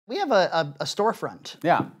We have a storefront.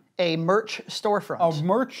 Yeah. A merch storefront. A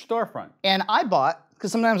merch storefront. And I bought,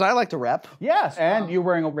 because sometimes I like to rep. Yes, and you're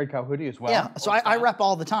wearing a Red Cow hoodie as well. Yeah, so I rep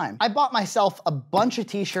all the time. I bought myself a bunch of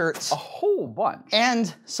t-shirts. A whole bunch.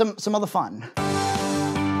 And some other fun.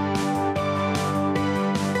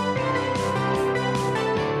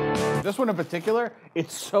 This one in particular,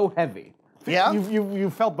 it's so heavy. Yeah? You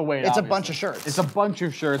felt the weight, It's obviously. a bunch of shirts. It's a bunch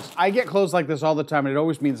of shirts. I get clothes like this all the time, and it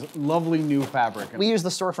always means lovely new fabric. We use the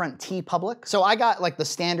storefront TeePublic. So I got like the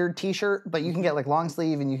standard t-shirt, but you can get like long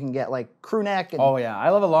sleeve and you can get like crew neck. And Oh yeah, I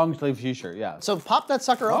love a long sleeve t-shirt, yeah. so pop that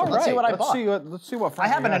sucker open. All Let's see right, what I bought. Let's see what I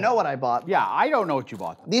Frankie happen to got. know what I bought. Yeah, I don't know what you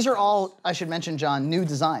bought. These are all, I should mention, John, new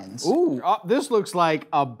designs. Ooh, this looks like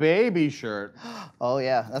a baby shirt. Oh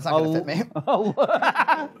yeah, that's not gonna fit me.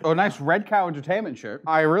 Oh, nice Red Cow Entertainment shirt.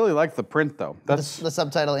 I really like the print though. That's The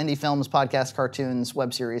subtitle, Indie Films, Podcast, Cartoons,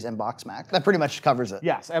 Web Series, and Box Mac. That pretty much covers it.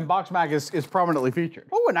 yes, and Box Mag is prominently featured.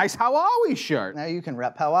 Oh, a nice How Are We shirt. Now you can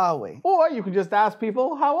rep how are we? Or you can just ask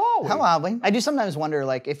people, how are we? How are we? I do sometimes wonder,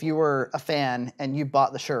 like, if you were a fan and you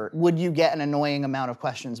bought the shirt, would you get an annoying amount of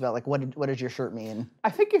questions about, like, what does your shirt mean? I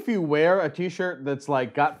think if you wear a t-shirt that's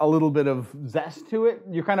like got a little bit of zest to it,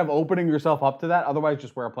 you're kind of opening yourself up to that. Otherwise,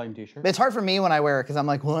 just wear a plain t-shirt. It's hard for me when I wear it because I'm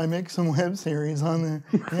like, well, I make some web series on there.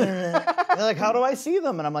 They're like, how do I see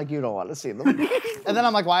them? And I'm like, you don't want to see them. And then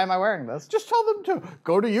I'm like, why am I wearing this? Just tell them to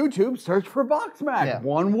go to YouTube, search for Box Mag. Yeah.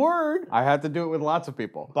 One word. I had to do it with lots of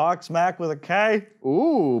people. Box Mac with a K.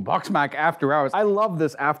 Ooh, Box Mag After Hours. I love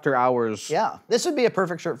this After Hours. Yeah, this would be a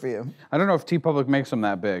perfect shirt for you. I don't know if TeePublic makes them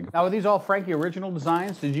that big. Now, are these all Frankie original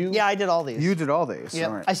designs? Did you? Yeah, I did all these. You did all these. Yeah,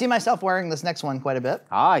 All right. I see myself wearing this next one quite a bit.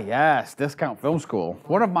 Ah, yes, Discount Film School.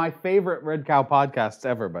 One of my favorite Red Cow podcasts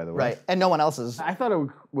ever, by the way. Right, and no one else's. I thought it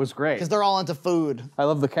was great. Because they're all into food. I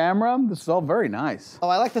love the camera. This is all very nice. Oh,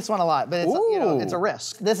 I like this one a lot, but it's, you know, Ooh. it's a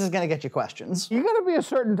risk. This is gonna get you questions. You gotta be a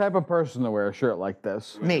certain type of person to wear a shirt like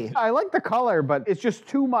this. Me. I like the color, but it's just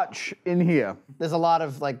too much in here. There's a lot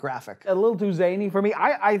of like graphic. A little too zany for me.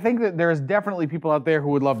 I think that there's definitely people out there who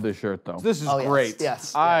would love this shirt, though. This is Oh, yes, great.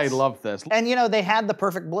 yes, I yes. love this. And you know, they had the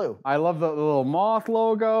perfect blue. I love the little moth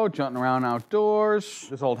logo, jumping around outdoors.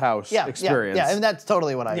 This old house experience. Yeah, and that's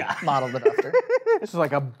totally what I modeled it after. This is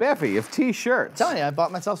like a bevy of t-shirts. Telling you, I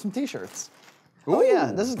bought myself some t-shirts. Oh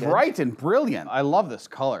yeah, this is good. Bright and brilliant. I love this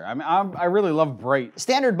color. I mean, I really love bright.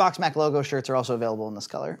 Standard Box Mac logo shirts are also available in this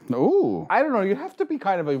color. Ooh. I don't know, you have to be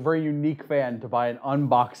kind of a very unique fan to buy an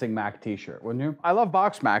unboxing Mac t-shirt, wouldn't you? I love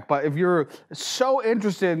Box Mac, but if you're so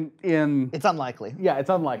interested in... It's unlikely. Yeah, it's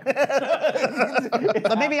unlikely.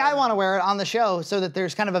 But maybe I want to wear it on the show so that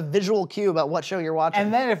there's kind of a visual cue about what show you're watching.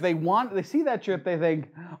 And then if they see that shirt, they think,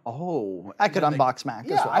 oh. I could unbox Mac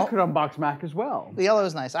as Yeah, well. I could unbox Mac as well. The yellow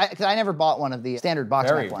is nice. Because I never bought one of the standard Box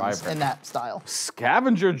Very Mac ones vibrant. in that style.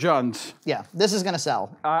 Scavenger Junt. Yeah, this is gonna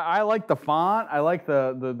sell. I like the font. I like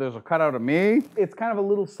there's a cutout of me. It's kind of a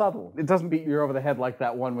little subtle. It doesn't beat you over the head like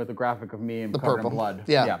that one with the graphic of me and covered in blood.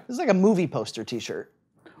 Yeah. This is like a movie poster t-shirt.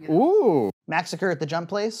 Ooh. Massacre at the Jump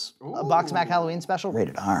Place, a Box Mac Halloween special,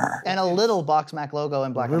 rated R, and a little Box Mac logo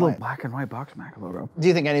in black and white. Black and white Box Mac logo. Do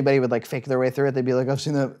you think anybody would like fake their way through it? They'd be like, I've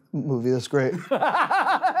seen that movie, that's great.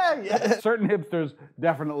 Yeah. Certain hipsters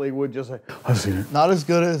definitely would just say, I've seen it. Not as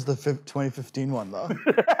good as the 2015 one though.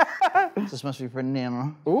 This must be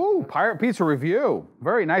banana. Ooh, Pirate Pizza Review.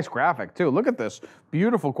 Very nice graphic too. Look at this.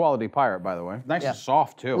 Beautiful quality pirate, by the way. Nice and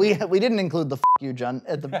soft too. We didn't include the you, John,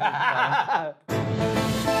 at the bottom.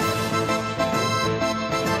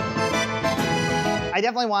 I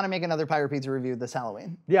definitely want to make another Pirate Pizza review this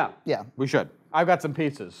Halloween. Yeah. Yeah. We should. I've got some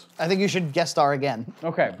pizzas. I think you should guest star again.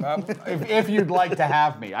 Okay. If you'd like to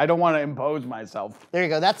have me. I don't want to impose myself. There you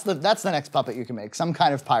go. That's the next puppet you can make. Some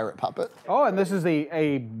kind of pirate puppet. Oh, and this is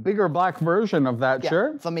a bigger black version of that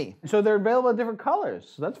shirt? For me. So they're available in different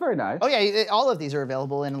colors. So that's very nice. Oh yeah, all of these are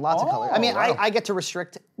available in lots of colors. I mean, wow. I get to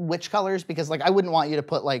restrict which colors because like I wouldn't want you to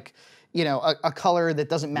put like, you know, a color that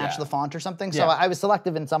doesn't match the font or something. So I was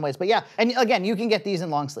selective in some ways. But yeah, and again, you can get these in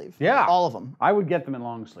long sleeve. Yeah. All of them. I would get them in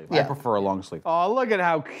long sleeve. I Yeah. prefer a long sleeve. Oh, look at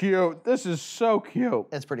how cute. This is so cute.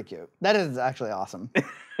 It's pretty cute. That is actually awesome.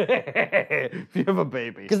 If you have a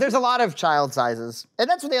baby. Because there's a lot of child sizes. And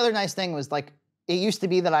that's what the other nice thing was like, it used to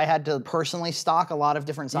be that I had to personally stock a lot of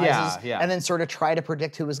different sizes and then sort of try to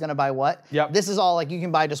predict who was going to buy what. Yep. This is all like you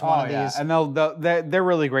can buy just one of these. And they're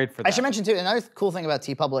really great for that. I should mention too, another cool thing about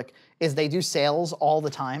TeePublic is they do sales all the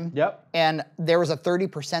time. Yep. And there was a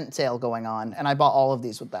 30% sale going on, and I bought all of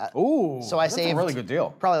these with that. Ooh, so I that's saved a really good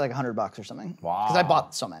deal. Probably like $100 or something. Wow. Because I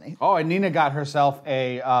bought so many. Oh, and Nina got herself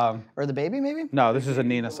a... or the baby, maybe? No, this is a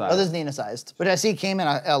Nina size. Oh, this is Nina sized. But I see it came in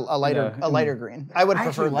a lighter green. I would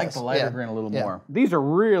prefer like this. the lighter green a little more. These are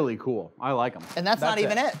really cool. I like them. And that's not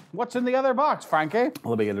even it. What's in the other box, Frankie?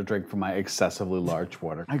 Let me get a drink from my excessively large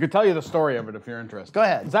water. I could tell you the story of it if you're interested. Go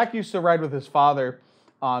ahead. Zach used to ride with his father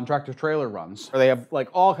on tractor trailer runs. They have like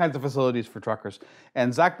all kinds of facilities for truckers.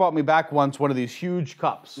 And Zach bought me back once one of these huge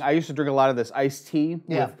cups. I used to drink a lot of this iced tea.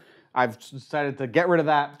 Yeah. I've decided to get rid of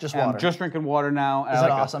that. Just and water. I'm just drinking water now. Is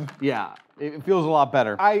that awesome? Yeah. It feels a lot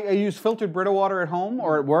better. I use filtered Brita water at home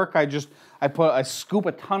or at work. I scoop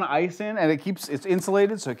a ton of ice in, and it's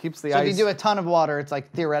insulated, so it keeps the ice. So if you do a ton of water, it's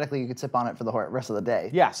like theoretically you could sip on it for the rest of the day.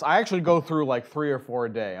 Yes, I actually go through like 3 or 4 a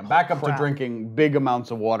day. I'm back up to drinking big amounts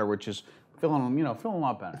of water, which is feeling a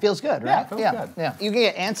lot better. Feels good, right? Yeah, it feels good. Yeah. You can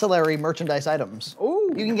get ancillary merchandise items.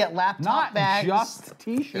 Ooh. You can get laptop Not bags. just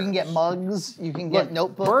t-shirts. You can get mugs. You can get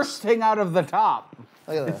notebooks. Bursting out of the top.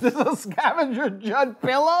 Look at Is this a scavenger Judd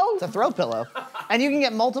pillow? It's a throw pillow. And you can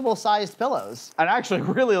get multiple sized pillows. I actually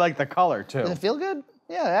really like the color too. Does it feel good?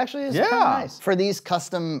 Yeah, it actually is kind of nice. For these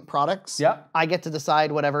custom products, I get to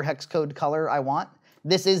decide whatever hex code color I want.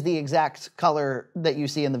 This is the exact color that you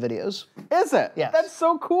see in the videos. Is it? Yes. That's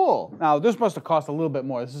so cool. Now, this must have cost a little bit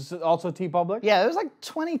more. This is also TeePublic? Yeah, it was like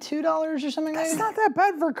 $22 or something. That's not that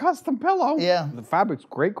bad for a custom pillow. Yeah. The fabric's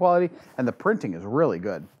great quality, and the printing is really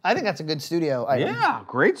good. I think that's a good studio item. Yeah,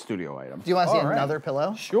 great studio item. Do you want to see another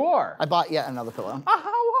pillow? Sure. I bought yet another pillow. A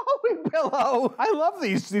Hawaii pillow. I love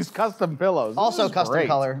these custom pillows. Also custom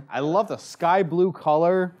color. I love the sky blue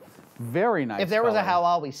color. Very nice. If there was a color.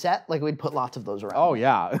 Hawaii set, like we'd put lots of those around. Oh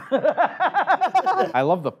yeah. I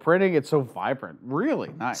love the printing. It's so vibrant. Really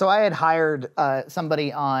nice. So I had hired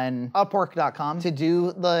somebody on Upwork.com to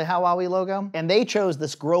do the Hawaii logo, and they chose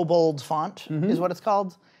this Grow Bold font, is what it's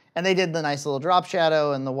called. And they did the nice little drop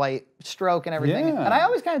shadow and the white stroke and everything. Yeah. And I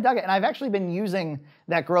always kind of dug it. And I've actually been using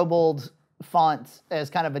that Grow Bold font as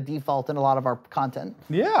kind of a default in a lot of our content.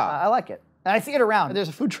 Yeah. I like it. And I see it around. There's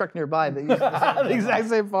a food truck nearby that uses the exact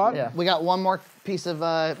same font? Yeah. We got one more piece of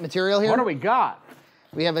material here. What do we got?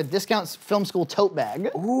 We have a discount film school tote bag.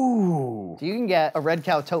 Ooh. So you can get a Red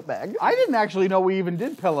Cow tote bag. I didn't actually know we even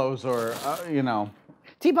did pillows or,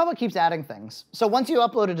 TeePublic keeps adding things. So once you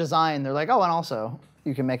upload a design, they're like, oh, and also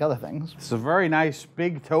you can make other things. It's a very nice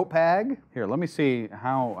big tote bag. Here, let me see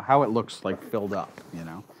how it looks like filled up,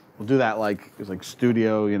 We'll do that it's like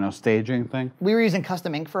studio, staging thing. We were using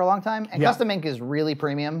custom ink for a long time, and custom ink is really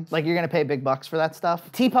premium. Like, you're gonna pay big bucks for that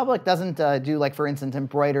stuff. TeePublic doesn't do, like, for instance,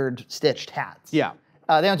 embroidered stitched hats. Yeah.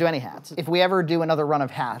 They don't do any hats. If we ever do another run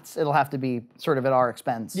of hats, it'll have to be sort of at our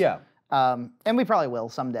expense. Yeah. And we probably will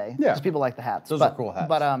someday. Yeah. Because people like the hats. Those are cool hats.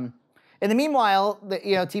 But in the meanwhile,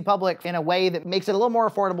 TeePublic, in a way that makes it a little more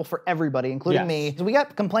affordable for everybody, including me. So we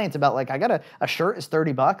got complaints about, like, I got a shirt is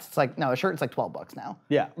 $30. It's like, no, a shirt is like $12 now.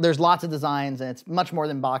 Yeah. There's lots of designs, and it's much more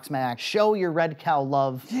than Box Max. Show your Red Cow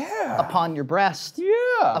love upon your breast,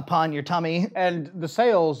 upon your tummy. And the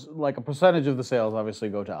sales, like a percentage of the sales obviously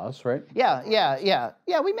go to us, right? Yeah,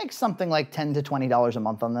 we make something like $10 to $20 a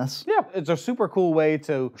month on this. Yeah, it's a super cool way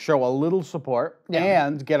to show a little support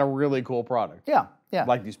and get a really cool product. Yeah.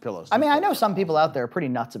 Like these pillows. I mean, I know some people out there are pretty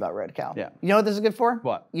nuts about Red Cow. Yeah. You know what this is good for?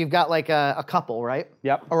 What? You've got like a couple, right?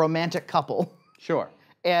 Yep. A romantic couple. Sure.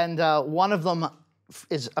 And one of them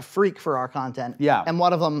is a freak for our content. Yeah. And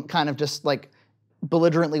one of them kind of just like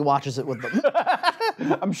belligerently watches it with them.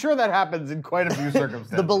 I'm sure that happens in quite a few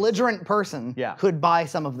circumstances. The belligerent person could buy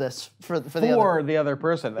some of this for the other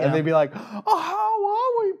person. And they'd be like, oh,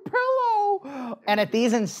 Hawaii pillow. And at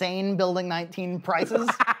these insane Building 19 prices,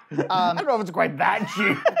 I don't know if it's quite that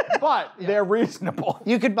cheap, but they're reasonable.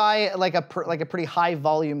 You could buy like a pretty high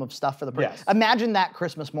volume of stuff for the price. Yes. Imagine that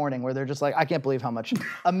Christmas morning where they're just like, I can't believe how much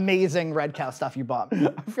amazing Red Cow stuff you bought.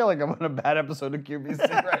 I feel like I'm on a bad episode of QBC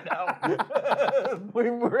right now. we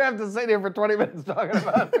have to sit here for 20 minutes talking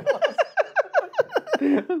about it.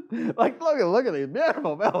 Like, look at these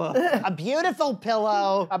beautiful pillows. A beautiful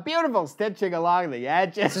pillow. A beautiful stitching along the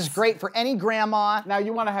edges. This is great for any grandma. Now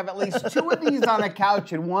you want to have at least 2 of these on a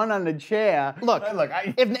couch and 1 on a chair. Look,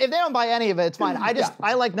 if they don't buy any of it, it's fine.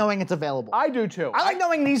 I like knowing it's available. I do too. I like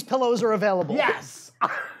knowing these pillows are available. Yes.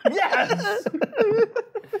 Yes.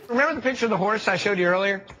 Remember the picture of the horse I showed you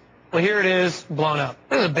earlier? Well, here it is, blown up.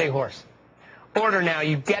 This is a big horse. Order now.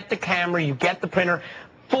 You get the camera, you get the printer.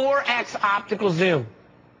 4x optical zoom,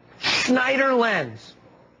 Schneider lens,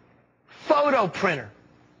 photo printer,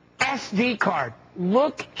 SD card.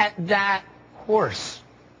 Look at that horse.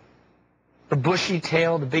 The bushy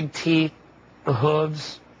tail, the big teeth, the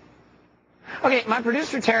hooves. Okay, my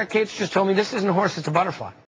producer, Tara Cates, just told me this isn't a horse, it's a butterfly.